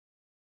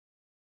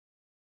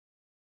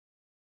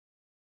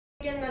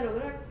Genel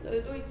olarak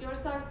do it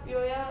yourself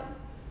bio'ya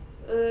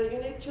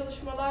yönelik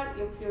çalışmalar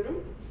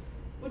yapıyorum.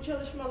 Bu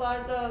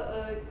çalışmalarda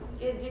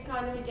Gelecek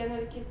Hane ve Gen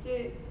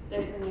Hareketi de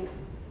hani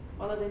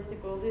bana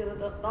destek oldu ya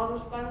da daha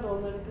doğrusu ben de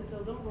onlara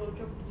katıldım. Bu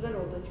çok güzel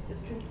oldu açıkçası.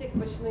 Çünkü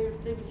tek başına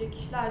yürütülebilecek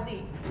işler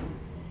değil.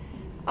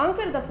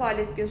 Ankara'da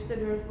faaliyet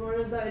gösteriyoruz bu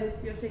arada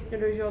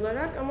biyoteknoloji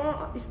olarak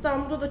ama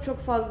İstanbul'da da çok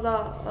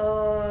fazla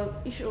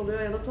iş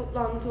oluyor ya da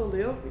toplantı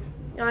oluyor.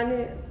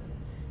 Yani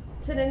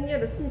senenin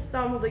yarısını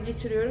İstanbul'da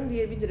geçiriyorum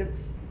diyebilirim.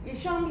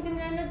 Yaşam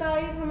bilimlerine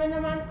dair hemen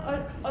hemen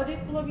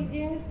arayıp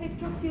bulabileceğiniz pek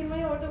çok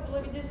firmayı orada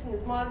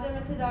bulabilirsiniz.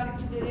 Malzeme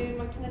tedarikçileri,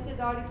 makine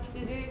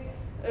tedarikçileri,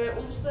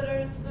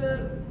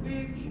 uluslararası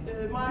büyük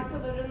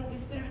markaların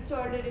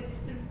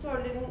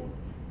distribütörlerin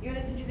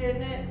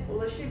yöneticilerine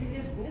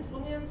ulaşabilirsiniz.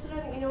 Bunun yanı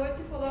sıra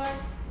inovatif olarak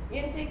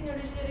yeni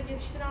teknolojileri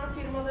geliştiren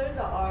firmaları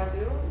da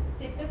ağırlıyor.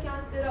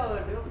 Teknokentleri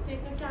ağırlıyor. Bu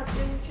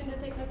teknokentlerin içinde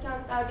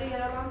teknokentlerde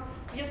yer alan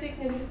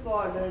biyoteknoloji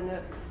fuarlarını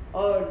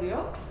ağırlıyor.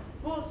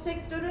 Bu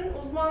sektörün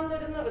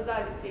uzmanlarını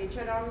özellikle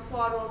içeren bir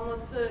fuar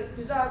olması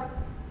güzel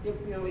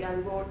yapıyor,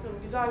 yani bu ortamı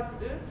güzel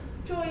kılıyor.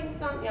 Çoğu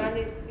insan,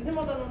 yani bizim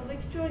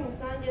alanımızdaki çoğu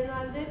insan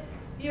genelde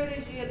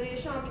biyoloji ya da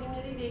yaşam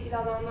bilimleriyle ilgili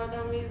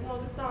alanlardan mezun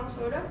olduktan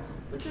sonra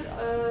bu tür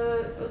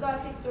özel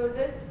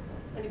sektörde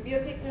hani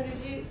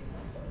biyoteknoloji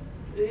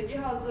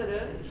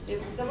cihazları, işte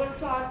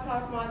laboratuvar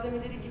sarf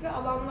malzemeleri gibi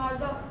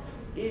alanlarda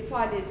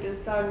faaliyet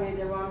göstermeye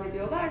devam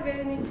ediyorlar ve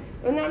hani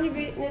önemli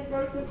bir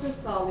network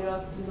sağlıyor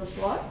aslında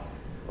fuar.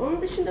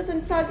 Onun dışında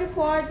tabii sadece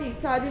fuar değil,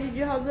 sadece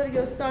cihazları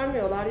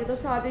göstermiyorlar ya da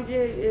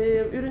sadece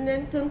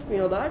ürünlerini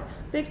tanıtmıyorlar.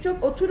 Pek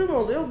çok oturum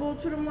oluyor. Bu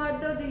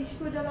oturumlarda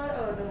değişik hocalar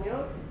ağırlanıyor,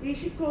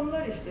 değişik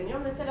konular işleniyor.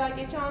 Mesela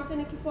geçen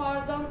seneki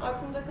fuardan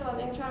aklımda kalan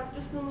en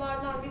çarpıcı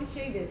sunumlardan biri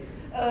şeydi.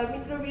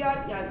 Mikrobiyal,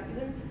 yani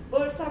bizim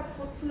bağırsak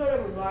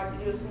floramız var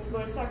biliyorsunuz,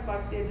 bağırsak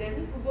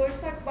bakterilerimiz. Bu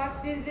bağırsak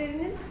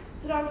bakterilerinin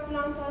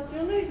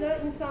transplantasyonuyla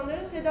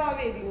insanların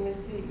tedavi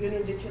edilmesi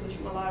yönünde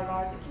çalışmalar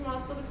vardı. Kimi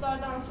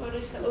hastalıklardan sonra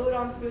işte ağır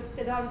antibiyotik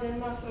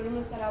tedavilerinden sonra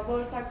mesela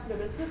bağırsak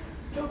florası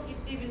çok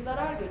ciddi bir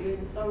zarar görüyor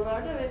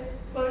insanlarda ve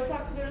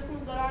bağırsak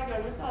florasının zarar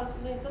görmesi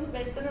aslında insanın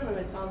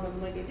beslenememesi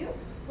anlamına geliyor.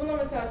 Buna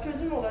mesela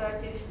çözüm olarak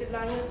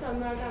geliştirilen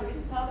yöntemlerden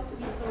biri sağlıklı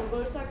bir insanın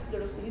bağırsak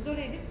florasını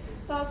izole edip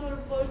daha sonra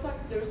bağırsak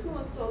florasının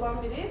hasta olan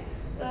biri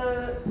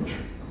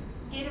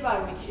geri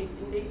vermek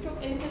şeklinde. Çok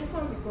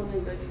enteresan bir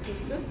konuydu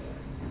açıkçası.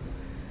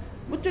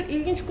 Bu tür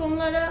ilginç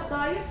konulara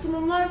dair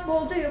sunumlar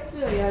bolca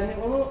yapılıyor, yani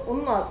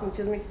onun altını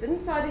çizmek istedim.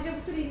 Sadece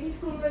bu tür ilginç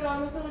konuları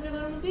anlatan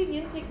hocalarımız değil,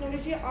 yeni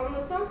teknolojiyi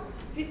anlatan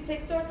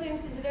sektör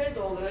temsilcileri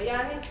de oluyor.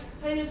 Yani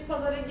henüz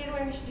pazara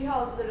girmemiş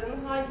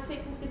cihazların hangi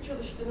teknikle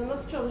çalıştığını,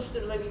 nasıl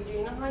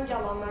çalıştırılabildiğini, hangi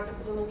alanlarda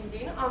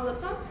kullanabildiğini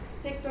anlatan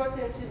sektör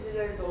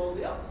temsilcileri de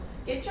oluyor.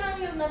 Geçen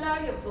yıl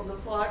neler yapıldı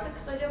fuarda?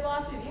 Kısaca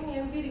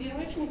bahsedeyim.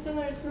 21-23 Nisan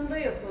arasında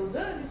yapıldı.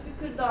 Lütfi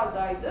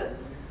Kırdar'daydı.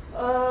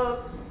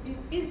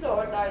 Biz de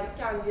oradaydık,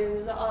 kendi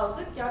yerimize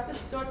aldık.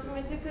 Yaklaşık 4000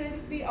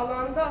 metrekarelik bir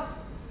alanda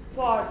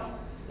fuar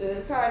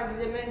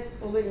sergileme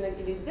olayına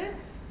girildi.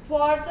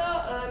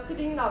 Fuarda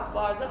Clean Lab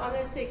vardı,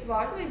 Biotech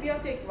vardı ve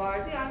Biotech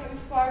vardı. Yani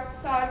 3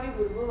 farklı sergi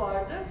grubu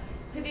vardı.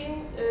 Clean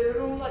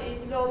Room'la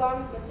ilgili olan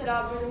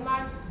mesela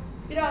bölümler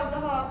biraz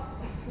daha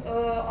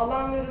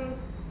alanların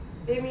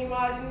ve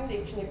mimarinin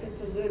de içine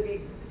katıldığı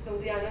bir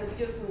kısımdı. Yani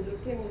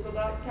biliyorsunuzdur, temiz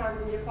oda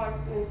kendince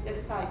farklı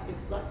ünitelere sahip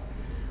yapılar.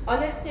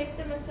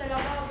 Biotech'te mesela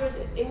daha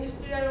böyle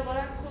endüstriyel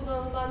olarak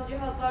kullanılan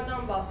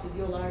cihazlardan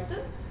bahsediyorlardı.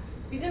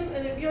 Bizim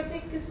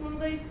Biotech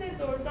kısmında ise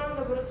doğrudan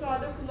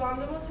laboratuvarda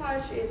kullandığımız her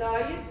şeye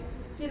dair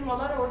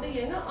firmalar orada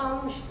yerini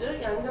almıştı.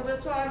 Yani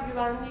laboratuvar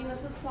güvenliği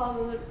nasıl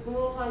sağlanır,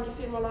 bunu hangi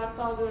firmalar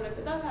sağlıyor'a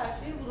kadar her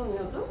şey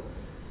bulunuyordu.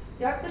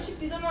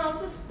 Yaklaşık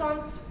 116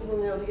 stand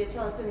bulunuyordu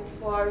geçen seneki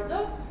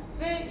fuarda.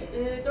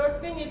 Ve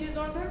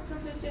 4714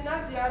 profesyonel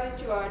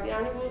ziyaretçi vardı.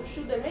 Yani bu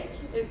şu demek,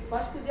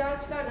 başka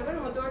ziyaretçiler de var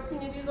ama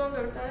 4714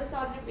 tane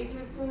sadece belli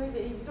bir konuyla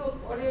ilgili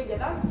olup oraya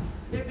gelen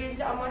ve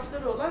belli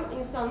amaçları olan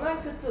insanlar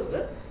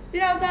katıldı.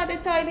 Biraz daha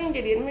detaylı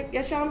inceleyelim. Hep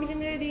yaşam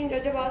bilimleri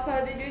deyince acaba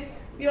sadece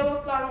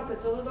biyologlar mı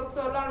katıldı,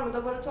 doktorlar mı,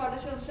 laboratuvarda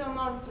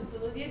çalışanlar mı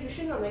katıldı diye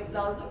düşünmemek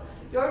lazım.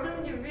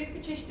 Gördüğünüz gibi büyük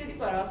bir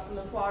çeşitlilik var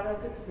aslında fuara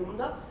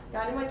katılımda.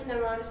 Yani makine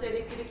mühendisi,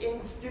 elektrik,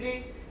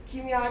 endüstri,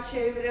 kimya,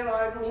 çevre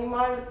var,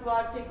 mimarlık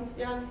var,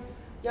 teknisyen,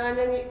 yani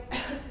hani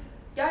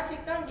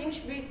gerçekten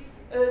geniş bir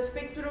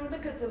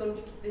spektrumda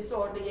katılımcı kitlesi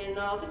orada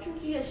yerini aldı.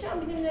 Çünkü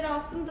yaşam bilimleri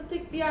aslında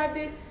tek bir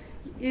yerde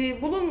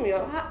bulunmuyor.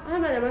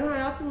 Hemen hemen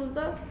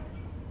hayatımızda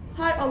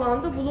her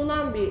alanda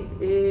bulunan bir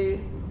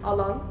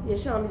alan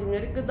yaşam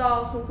bilimleri.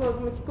 Gıda olsun,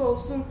 kozmetik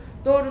olsun,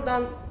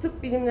 doğrudan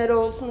tıp bilimleri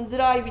olsun,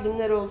 zirai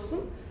bilimleri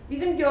olsun.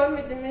 Bizim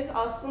görmediğimiz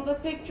aslında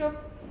pek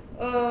çok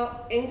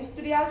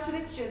endüstriyel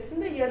süreç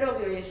içerisinde yer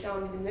alıyor yaşam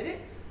bilimleri.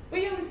 Bu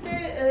yıl ise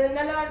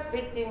neler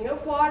bekleniyor?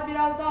 Fuar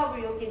biraz daha bu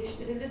yıl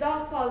geliştirildi.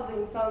 Daha fazla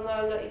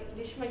insanlarla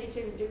etkileşime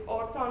geçebilecek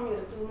ortam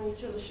yaratılmaya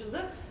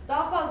çalışıldı.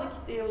 Daha fazla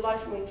kitleye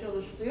ulaşmaya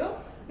çalışılıyor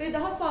ve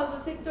daha fazla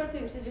sektör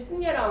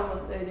temsilcisinin yer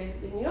alması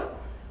hedefleniyor.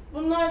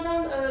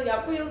 Bunlardan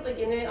ya bu yıl da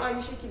yine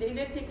aynı şekilde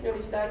ileri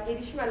teknolojiler,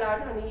 gelişmeler,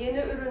 hani yeni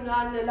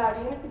ürünler neler,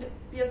 yeni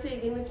piyasaya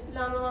girmesi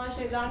planlanan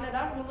şeyler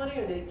neler, bunlara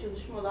yönelik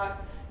çalışmalar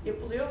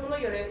yapılıyor. Buna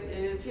göre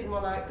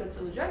firmalar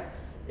katılacak.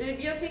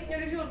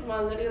 Biyoteknoloji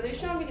uzmanları ya da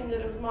yaşam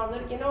bilimleri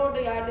uzmanları gene orada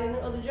yerlerini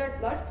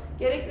alacaklar.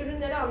 Gerek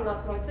ürünleri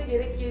anlatmaksa,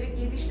 gerek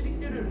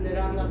geliştirdikleri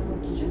ürünleri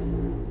anlatmak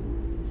için.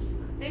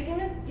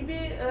 Dediğimiz gibi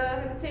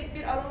hani tek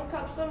bir alanı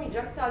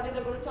kapsamayacak, sadece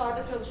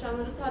laboratuvarda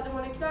çalışanları, sadece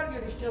moleküler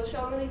biyoloji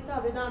çalışanlara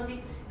hitap eden bir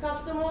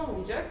kapsam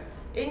olmayacak.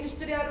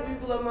 Endüstriyel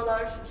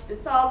uygulamalar, işte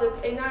sağlık,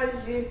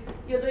 enerji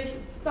ya da işte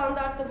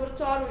standart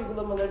laboratuvar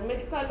uygulamaları,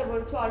 medikal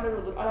laboratuvarlar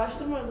olur,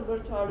 araştırma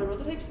laboratuvarları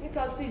olur, hepsini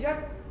kapsayacak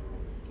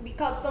bir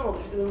kapsam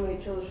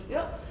oluşturulmaya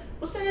çalışılıyor.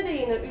 Bu sene de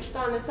yine 3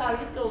 tane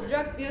servis de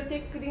olacak.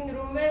 Biotech, Clean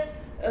Room ve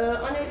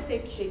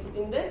Analytech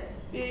şeklinde.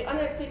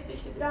 Analytech'te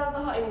işte biraz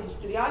daha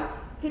endüstriyel,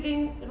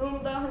 Clean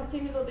Room'da hani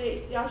temiz odaya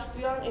ihtiyaç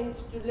duyan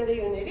endüstrilere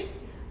yönelik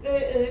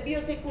ve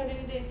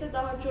biyoteknolojide ise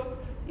daha çok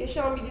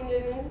yaşam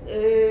bilimlerinin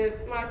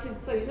merkezi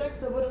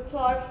sayılacak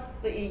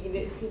laboratuvarla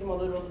ilgili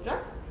firmalar olacak.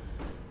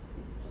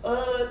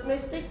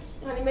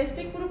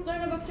 Meslek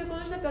gruplarına bakacak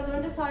olursak az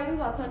önce saydım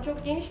zaten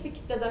çok geniş bir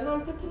kitleden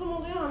hem katılım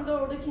oluyor hem de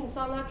oradaki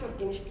insanlar çok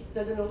geniş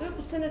kitleden oluyor.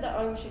 Bu sene de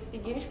aynı şekilde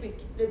geniş bir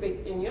kitle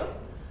bekleniyor.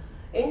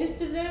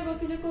 Endüstrilere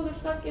bakacak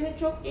olursak yine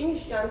çok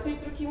geniş, yani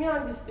petrokimya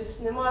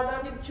endüstrisinde,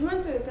 madencilik,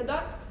 çimentoya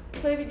kadar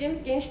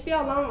sayabileceğimiz geniş bir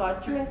alan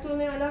var.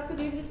 Çimentoyla alakalı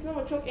diyebilirsin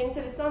ama çok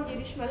enteresan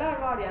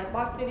gelişmeler var, yani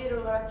bakteriyel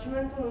olarak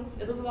çimentonun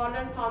ya da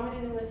duvarların tamir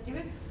edilmesi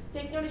gibi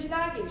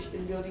teknolojiler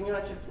geliştiriliyor dünya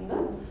çapında.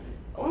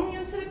 Onun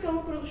yanı sıra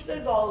kamu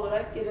kuruluşları doğal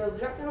olarak yer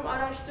alacak. Hem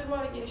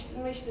araştırma ve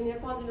geliştirme işlerini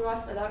yapan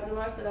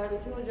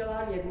üniversitelerdeki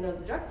hocalar yerini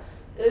alacak.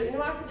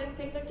 Üniversitelerin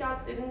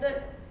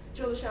teknokentlerinde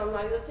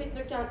çalışanlar ya da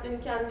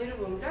teknokentlerin kendileri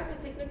bulunacak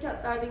ve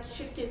teknokentlerdeki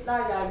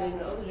şirketler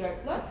yerlerini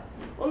alacaklar.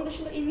 Onun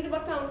dışında ilgili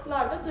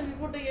bakanlıklar da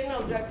tabii burada yerini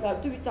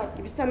alacaklar. TÜBİTAK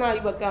gibi,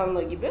 Sanayi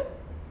Bakanlığı gibi.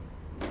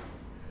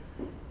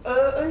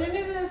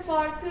 Önemi ve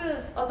farkı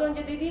az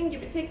önce dediğim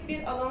gibi tek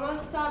bir alana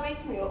hitap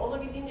etmiyor.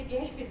 Olabildiğince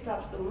geniş bir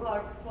kapsamı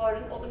var.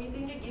 Fuarın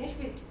olabildiğince geniş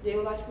bir kitleye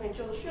ulaşmaya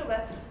çalışıyor ve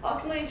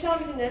aslında yaşam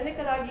bilimleri ne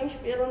kadar geniş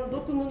bir alana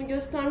dokunduğunu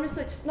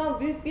göstermesi açısından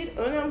büyük bir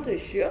önem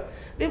taşıyor.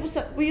 Ve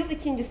bu yıl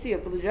ikincisi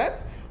yapılacak.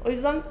 O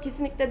yüzden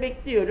kesinlikle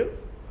bekliyorum.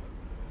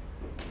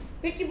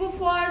 Peki bu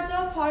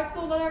fuarda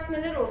farklı olarak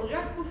neler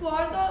olacak? Bu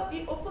fuarda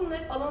bir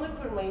OpenLab alanı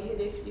kurmayı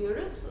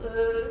hedefliyoruz.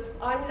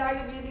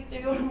 Anilerle birlikte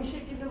yoğun bir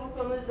şekilde bu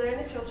konu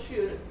üzerine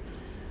çalışıyoruz.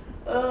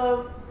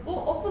 Bu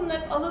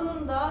OpenLab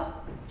alanında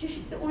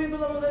çeşitli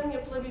uygulamaların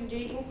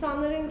yapılabileceği,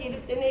 insanların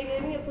gelip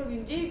deneylerini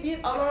yapabileceği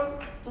bir alan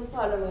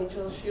tasarlamaya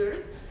çalışıyoruz.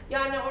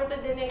 Yani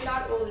orada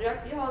deneyler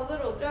olacak, cihazlar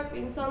olacak ve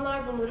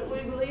insanlar bunları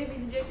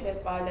uygulayabilecek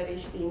rehberler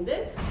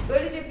eşliğinde.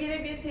 Böylece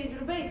birebir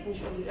tecrübe etmiş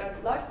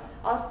olacaklar.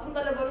 Aslında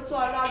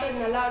laboratuvarlarda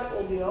neler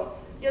oluyor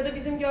ya da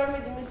bizim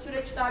görmediğimiz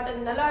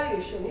süreçlerde neler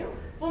yaşanıyor,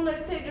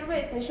 bunları tecrübe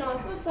etme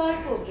şansına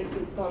sahip olacak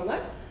insanlar.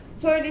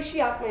 Söyleşi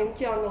yapma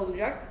imkanı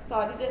olacak.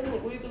 Sadece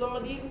hani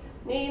uygulama değil,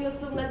 neyi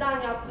nasıl,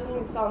 neden yaptığını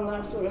insanlar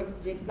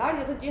sorabilecekler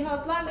ya da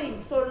cihazlarla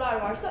ilgili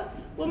sorular varsa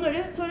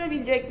bunları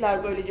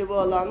sorabilecekler böylece bu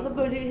alanda.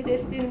 Böyle bir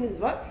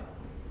hedeflerimiz var.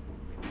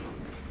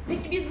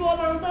 Peki biz bu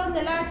alanda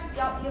neler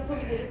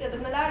yapabiliriz ya da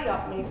neler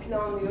yapmayı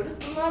planlıyoruz?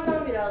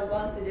 Bunlardan biraz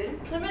bahsedelim.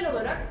 Temel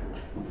olarak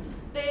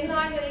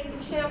DNA ile ilgili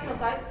bir şey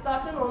yapmasaydık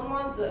zaten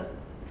olmazdı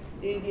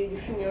diye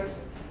düşünüyoruz.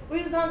 Bu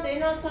yüzden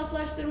DNA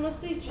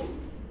saflaştırması için,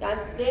 yani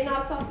DNA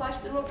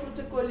saflaştırma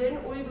protokollerinin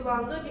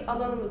uygulandığı bir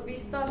alanımız, bir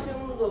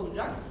istasyonumuz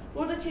olacak.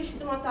 Burada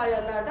çeşitli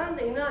materyallerden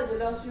DNA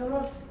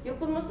izolasyonu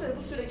yapılması ve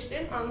bu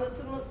süreçlerin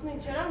anlatılmasını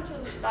içeren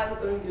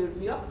çalışmalar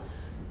öngörülüyor.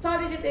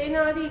 Sadece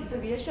DNA değil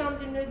tabii, yaşam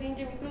bilimleri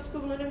deyince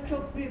mikroskopun önemi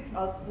çok büyük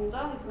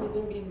aslında,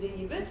 hepimizin bildiği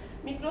gibi.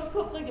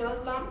 Mikroskopla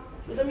gözlem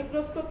ya da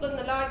mikroskopla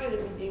neler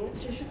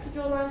görebildiğimiz,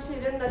 şaşırtıcı olan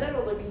şeylerin neler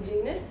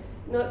olabileceğini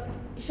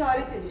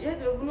işaret edeceğiz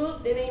ve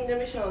bunu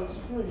deneyimleme şansı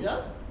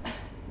sunacağız.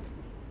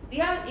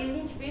 Diğer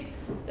ilginç bir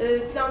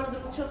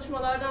planladığımız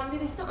çalışmalardan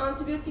biri ise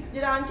antibiyotik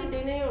direnci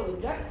deneyi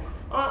olacak.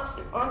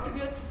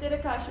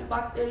 Antibiyotiklere karşı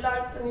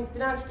bakteriler hani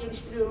direnç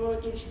geliştiriyor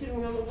mu,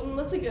 geliştirmiyor mu, bunu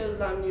nasıl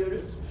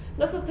gözlemliyoruz?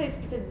 Nasıl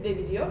tespit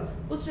edilebiliyor?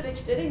 Bu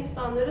süreçlere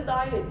insanları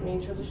dahil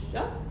etmeye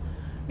çalışacağız.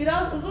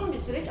 Biraz uzun bir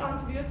süreç,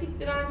 antibiyotik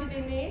direnci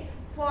deneyi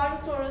fuarın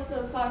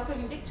sonrasında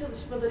sarkabilecek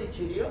çalışmalar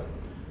içeriyor.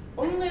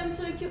 Onunla yanı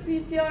sıra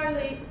PCR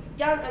ile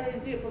gen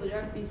analizi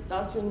yapılacak bir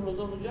istasyonumuz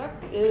olacak.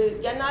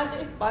 Genelde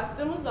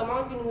baktığımız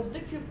zaman günümüzde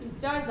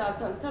PCR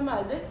zaten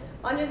temelde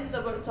analiz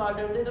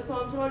laboratuvarlarında ya da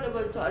kontrol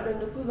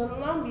laboratuvarlarında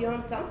kullanılan bir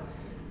yöntem.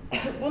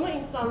 Bunu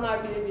insanlar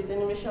birebir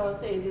deneme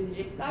şansı elde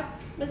edecekler.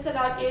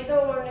 Mesela GD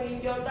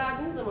örneğini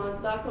gönderdiğiniz zaman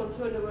daha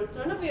kontrol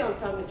laboratuvarına bu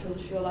yöntemle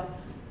çalışıyorlar.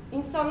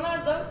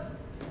 İnsanlar da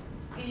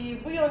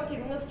bu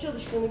yöntemin nasıl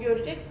çalıştığını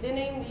görecek,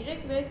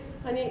 deneyimleyecek ve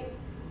hani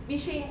bir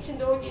şeyin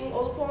içinde o genin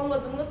olup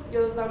olmadığını nasıl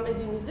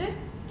gözlemlediğimizi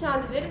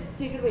kendileri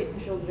tecrübe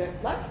etmiş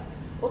olacaklar.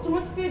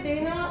 Otomatik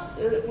ve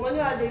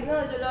manuel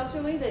DNA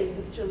izolasyonuyla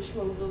ilgili bir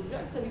çalışmamız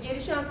olacak. Tabii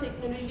gelişen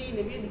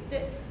teknolojiyle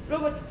birlikte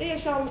robotikte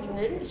yaşam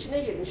bilimlerinin içine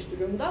girmiş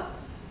durumda.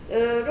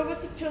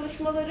 Robotik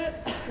çalışmaları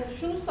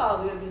şunu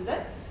sağlıyor bize.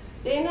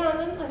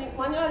 DNA'nın hani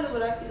manuel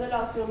olarak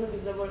izolasyonunu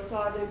biz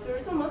laboratuvarda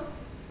yapıyoruz ama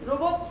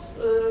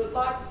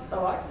robotlar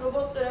da var.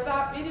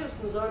 Robotlara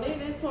veriyorsunuz örneği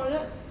ve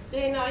sonra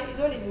DNA'yı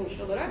izole edilmiş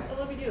olarak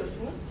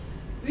alabiliyorsunuz.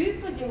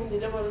 Büyük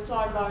hacimli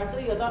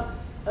laboratuvarlarda ya da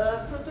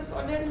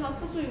protokollerin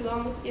hassas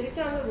uygulanması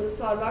gereken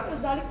laboratuvarlarda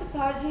özellikle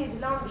tercih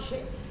edilen bir şey.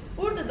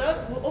 Burada da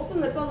bu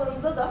OpenLab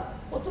alanında da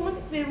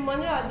otomatik ve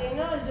manuel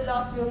DNA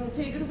izolasyonunu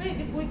tecrübe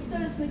edip bu ikisi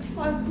arasındaki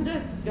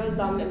farkları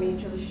gözlemlemeye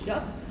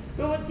çalışacağız.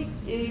 Robotik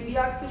bir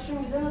yaklaşım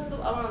bize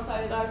nasıl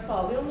avantajlar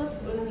sağlıyor, nasıl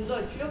önümüzü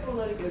açıyor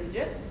bunları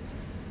göreceğiz.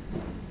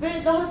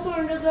 Ve daha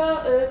sonra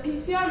da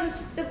PCR ve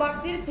sütte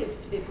bakteri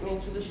tespit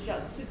etmeye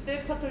çalışacağız.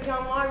 Sütte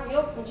patojen var mı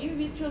yok mu gibi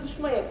bir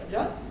çalışma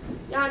yapacağız.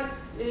 Yani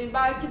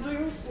belki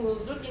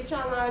duymuşsunuzdur,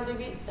 geçenlerde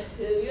bir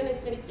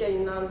yönetmelik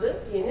yayınlandı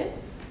yeni.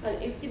 Hani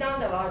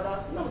eskiden de vardı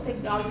aslında ama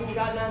tekrar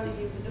güncellendi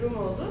gibi bir durum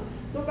oldu.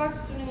 Sokak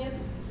sütünün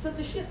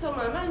satışı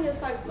tamamen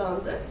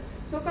yasaklandı.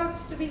 Sokak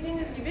sütü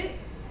bildiğiniz gibi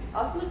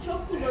aslında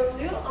çok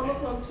kullanılıyor ama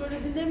kontrol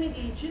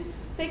edilemediği için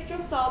pek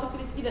çok sağlık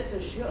riski de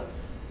taşıyor.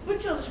 Bu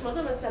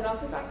çalışmada mesela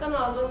sokaktan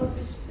aldığınız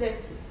bir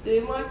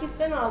sütle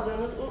marketten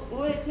aldığınız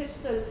UET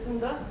süt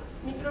arasında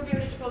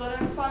mikrobiyolojik olarak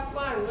fark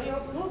var mı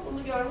yok mu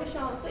bunu görme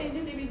şansı elde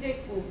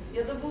edebileceksiniz.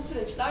 Ya da bu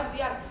süreçler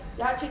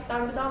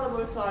gerçekten gıda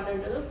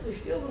laboratuvarlarında nasıl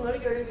işliyor bunları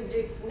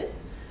görebileceksiniz.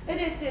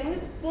 Hedeflerimiz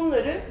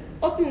bunları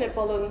OpenLab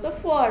alanında,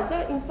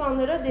 fuarda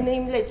insanlara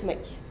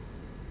deneyimletmek.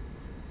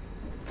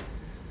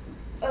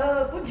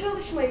 Bu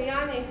çalışmayı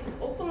yani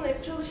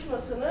OpenLab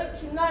çalışmasını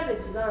kimlerle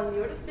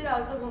düzenliyoruz? Biraz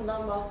da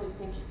bundan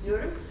bahsetmek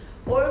istiyorum.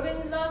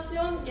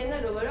 Organizasyon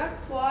genel olarak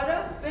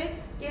fuara ve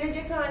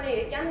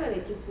Gelecekhane'ye, Gen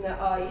Hareketi'ne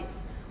ait.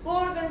 Bu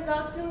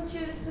organizasyon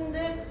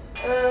içerisinde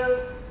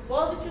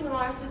Boğaziçi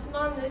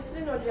Üniversitesi'nden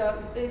Nesrin Hoca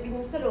bize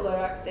bilimsel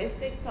olarak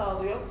destek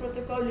sağlıyor.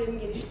 Protokollerin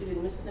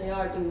geliştirilmesine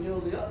yardımcı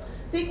oluyor.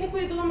 Teknik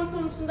uygulama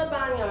konusunda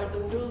ben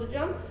yardımcı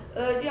olacağım.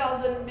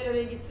 Cihazların bir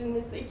araya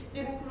getirilmesi,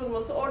 ekiplerin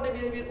kurulması, orada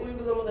birebir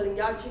uygulamaların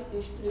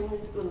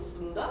gerçekleştirilmesi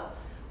konusunda.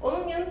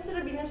 Onun yanı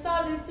sıra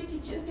bilimsel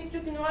destek için pek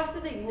çok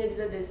üniversite de yine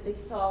bize destek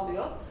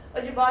sağlıyor.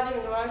 Acıbadem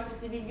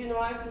Üniversitesi, Bilgi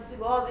Üniversitesi,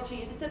 Boğaziçi,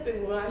 Yeditepe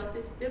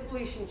Üniversitesi de bu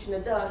işin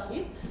içine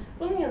dahil.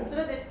 Bunun yanı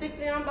sıra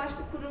destekleyen başka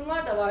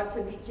kurumlar da var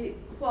tabii ki.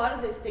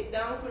 Fuarı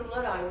destekleyen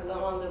kurumlar aynı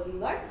zamanda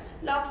bunlar.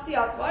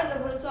 LabSiyat var,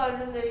 laboratuvar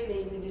ürünleriyle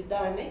ilgili bir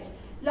dernek.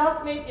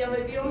 Lab Medya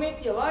ve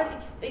Biomedya var.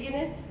 İkisi de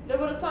yine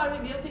laboratuvar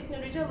ve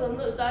biyoteknoloji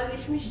alanında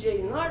özelleşmiş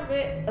yayınlar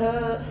ve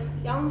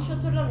yanlış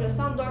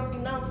hatırlamıyorsam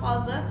 4000'den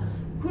fazla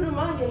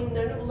kuruma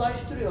yayınlarını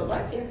ulaştırıyorlar.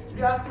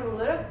 Endüstriyel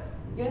kurumlara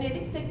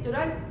yönelik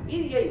sektörel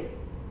bir yayın.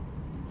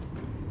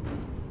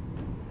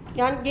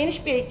 Yani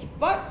geniş bir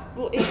ekip var.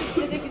 Bu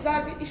ekiple de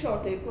güzel bir iş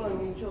ortaya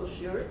koymaya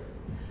çalışıyoruz.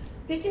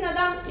 Peki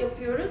neden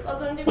yapıyoruz?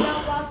 Az önce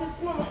biraz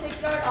bahsettim ama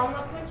tekrar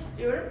anlatmak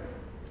istiyorum.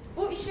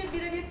 Bu işi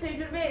birebir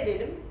tecrübe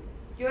edelim,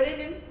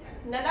 görelim,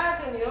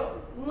 neler dönüyor,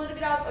 bunları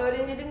biraz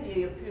öğrenelim diye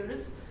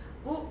yapıyoruz.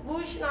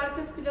 Bu işin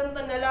arkası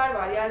planında neler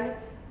var? Yani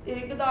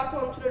gıda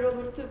kontrolü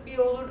olur,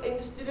 tıbbi olur,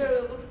 endüstriyel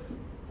olur,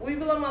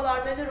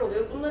 uygulamalar neler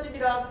oluyor? Bunları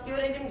biraz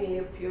görelim diye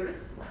yapıyoruz.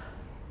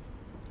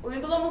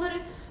 Uygulamaları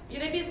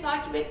birebir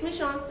takip etme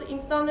şansı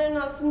insanların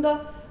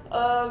aslında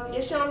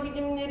yaşam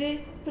bilimleri,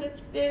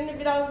 pratiklerini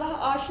biraz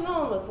daha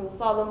aşina olmasını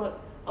sağlamak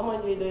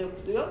amacıyla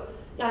yapılıyor.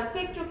 Yani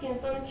pek çok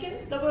insan için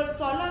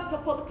laboratuvarlar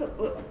kapalı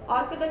kapı.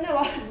 Arkada ne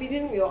var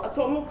bilinmiyor.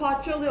 Atomu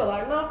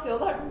parçalıyorlar, ne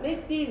yapıyorlar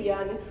net değil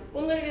yani.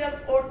 Bunları biraz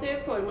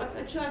ortaya koymak,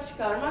 açığa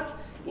çıkarmak,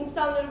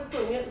 insanları bu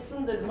konuya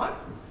ısındırmak.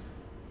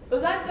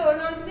 Özellikle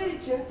öğrenciler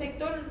için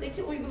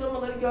sektördeki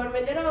uygulamaları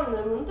görmeleri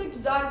anlamında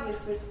güzel bir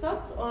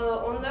fırsat.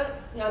 Onlar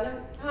yani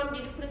hem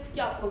gelip pratik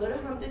yapmaları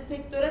hem de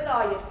sektöre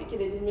dair fikir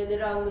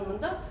edinmeleri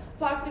anlamında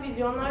farklı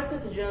vizyonlar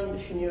katacağını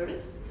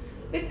düşünüyoruz.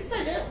 Ve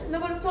kısaca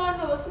laboratuvar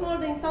havasını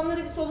orada insanlara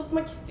bir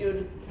solutmak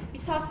istiyoruz.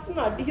 Bir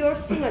tatsınlar, bir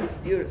görsünler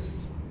istiyoruz.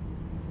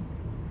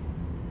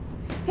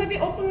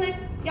 Tabii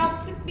OpenLab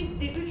yaptık,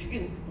 bitti, 3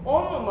 gün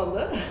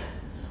olmamalı.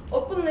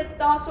 OpenLab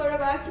daha sonra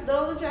belki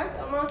dağılacak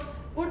ama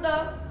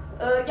burada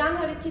gen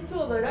hareketi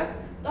olarak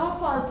daha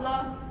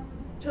fazla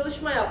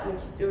çalışma yapmak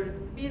istiyoruz.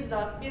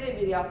 Bizzat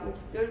birebir yapmak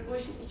istiyoruz. Bu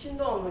işin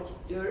içinde olmak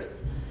istiyoruz.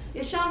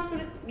 Yaşam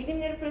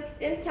bilimleri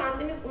pratiklerini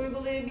kendimiz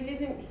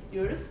uygulayabilirim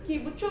istiyoruz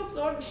ki bu çok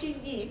zor bir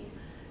şey değil.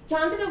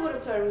 Kendi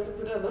laboratuvarımızı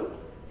kuralım.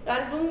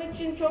 Yani bunun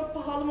için çok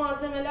pahalı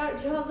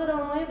malzemeler, cihazlar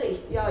almaya da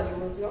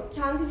ihtiyacımız yok.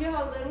 Kendi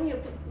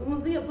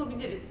cihazlarımızı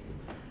yapabiliriz.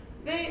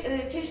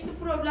 Ve çeşitli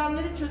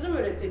problemlere çözüm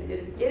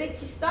üretebiliriz. Gerek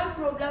kişisel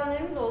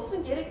problemlerimiz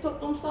olsun, gerek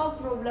toplumsal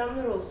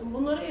problemler olsun.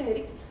 Bunlara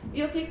yönelik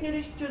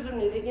biyoteknolojik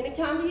çözümleri yine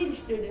kendi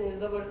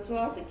geliştirdiğimiz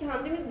laboratuvarda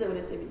kendimiz de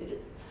üretebiliriz.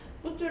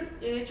 Bu tür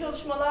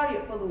çalışmalar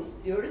yapalım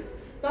istiyoruz.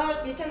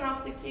 Daha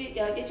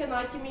geçen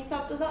ayki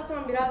meetup'ta zaten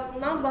biraz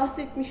bundan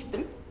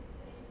bahsetmiştim.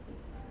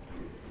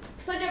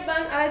 Kısaca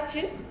ben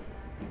Elçin,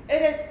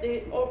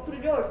 Eurasia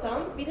kurucu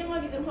ortağım. Bilim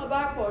bizim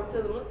haber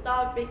portalımız.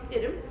 Daha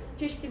beklerim.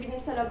 Çeşitli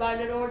bilimsel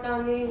haberleri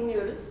oradan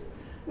yayınlıyoruz.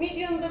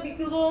 Medium'da bir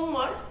blogum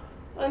var.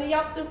 Hani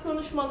yaptığım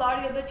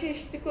konuşmalar ya da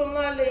çeşitli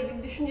konularla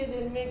ilgili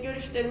düşüncelerimi,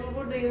 görüşlerimi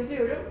burada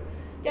yazıyorum.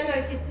 Gen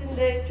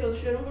Hareketi'nde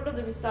çalışıyorum. Burada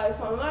da bir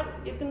sayfam var.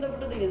 Yakında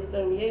burada da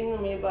yazılarımı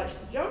yayınlamaya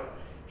başlayacağım.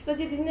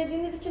 Kısaca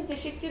dinlediğiniz için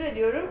teşekkür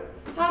ediyorum.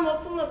 Hem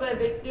OpenLab'ı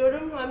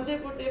bekliyorum hem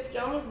de burada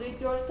yapacağımız do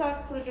it yourself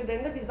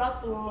projelerinde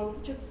bizzat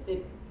bulunmanızı çok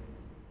isterim.